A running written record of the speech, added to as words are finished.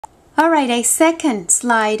Alright, a second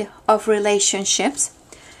slide of relationships.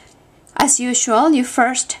 As usual, you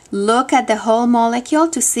first look at the whole molecule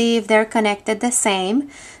to see if they're connected the same.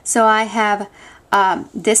 So I have,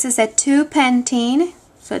 this is a 2-pentene,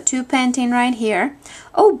 so 2-pentene right here.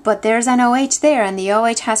 Oh, but there's an OH there, and the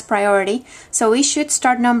OH has priority. So we should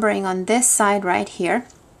start numbering on this side right here.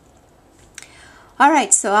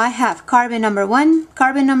 Alright, so I have carbon number 1,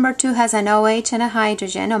 carbon number 2 has an OH and a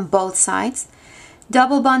hydrogen on both sides.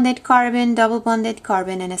 Double bonded carbon, and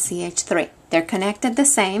a CH3. They're connected the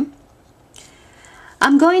same.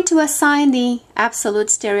 I'm going to assign the absolute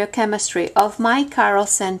stereochemistry of my chiral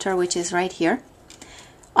center, which is right here.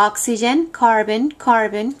 Oxygen, carbon,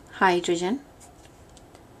 carbon, hydrogen.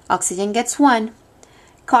 Oxygen gets 1.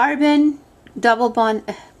 Carbon, double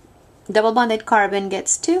bonded carbon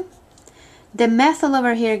gets 2. The methyl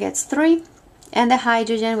over here gets 3. And the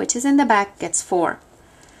hydrogen, which is in the back, gets 4.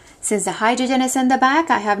 Since the hydrogen is in the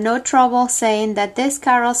back, I have no trouble saying that this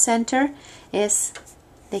chiral center is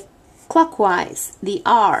the clockwise, the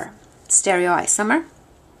R stereoisomer.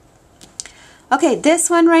 Okay,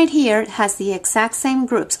 this one right here has the exact same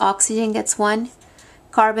groups. Oxygen gets 1,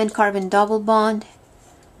 carbon-carbon double bond,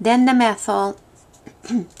 then the methyl,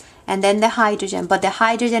 and then the hydrogen. But the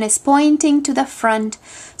hydrogen is pointing to the front,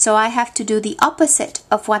 so I have to do the opposite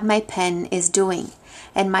of what my pen is doing.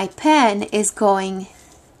 And my pen is going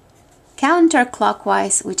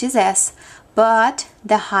counterclockwise, which is S, but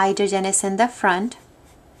the hydrogen is in the front.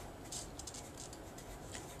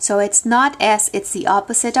 So it's not S, it's the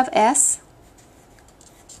opposite of S,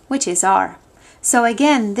 which is R. So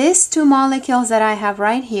again, these two molecules that I have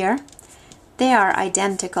right here, they are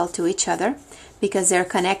identical to each other because they're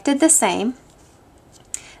connected the same.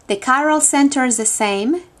 The chiral center is the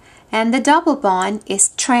same, and the double bond is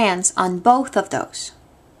trans on both of those.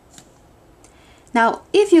 Now,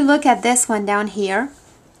 if you look at this one down here,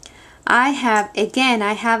 I have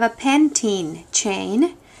a pentene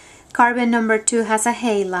chain. Carbon number 2 has a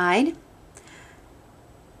halide.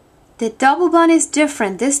 The double bond is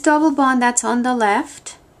different. This double bond that's on the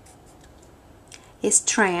left is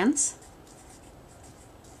trans.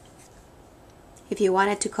 If you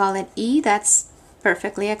wanted to call it E, that's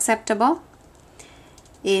perfectly acceptable.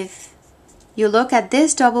 If you look at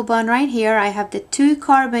this double bond right here, I have the 2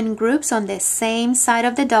 carbon groups on the same side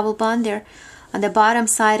of the double bond. They're on the bottom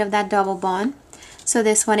side of that double bond. So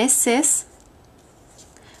this one is cis,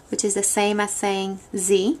 which is the same as saying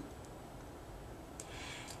Z.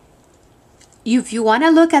 If you want to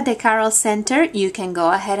look at the chiral center, you can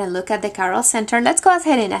go ahead and look at the chiral center. Let's go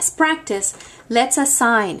ahead and as practice, let's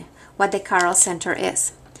assign what the chiral center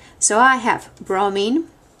is. So I have bromine,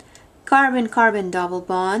 carbon-carbon double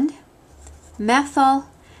bond, methyl,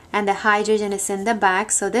 and the hydrogen is in the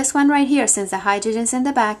back. So this one right here, since the hydrogen is in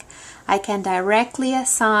the back, I can directly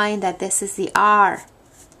assign that this is the R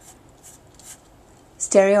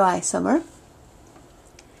stereoisomer.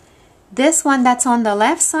 This one that's on the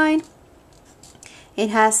left side,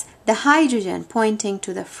 it has the hydrogen pointing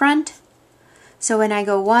to the front. So when I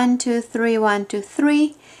go 1, 2, 3, 1, 2,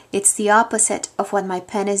 3, it's the opposite of what my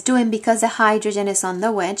pen is doing because the hydrogen is on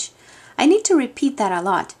the wedge. I need to repeat that a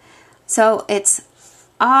lot. So it's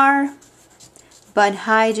R, but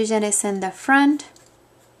hydrogen is in the front.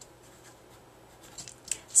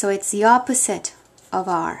 So it's the opposite of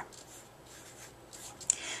R.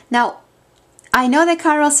 Now, I know the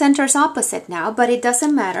chiral center is opposite now, but it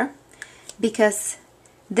doesn't matter because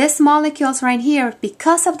these molecules right here,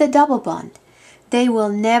 because of the double bond, they will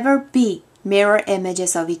never be mirror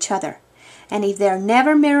images of each other. And if they're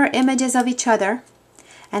never mirror images of each other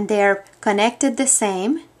and they're connected the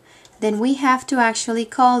same, then we have to actually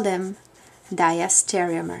call them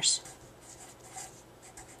diastereomers.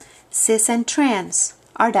 Cis and trans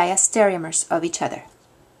are diastereomers of each other.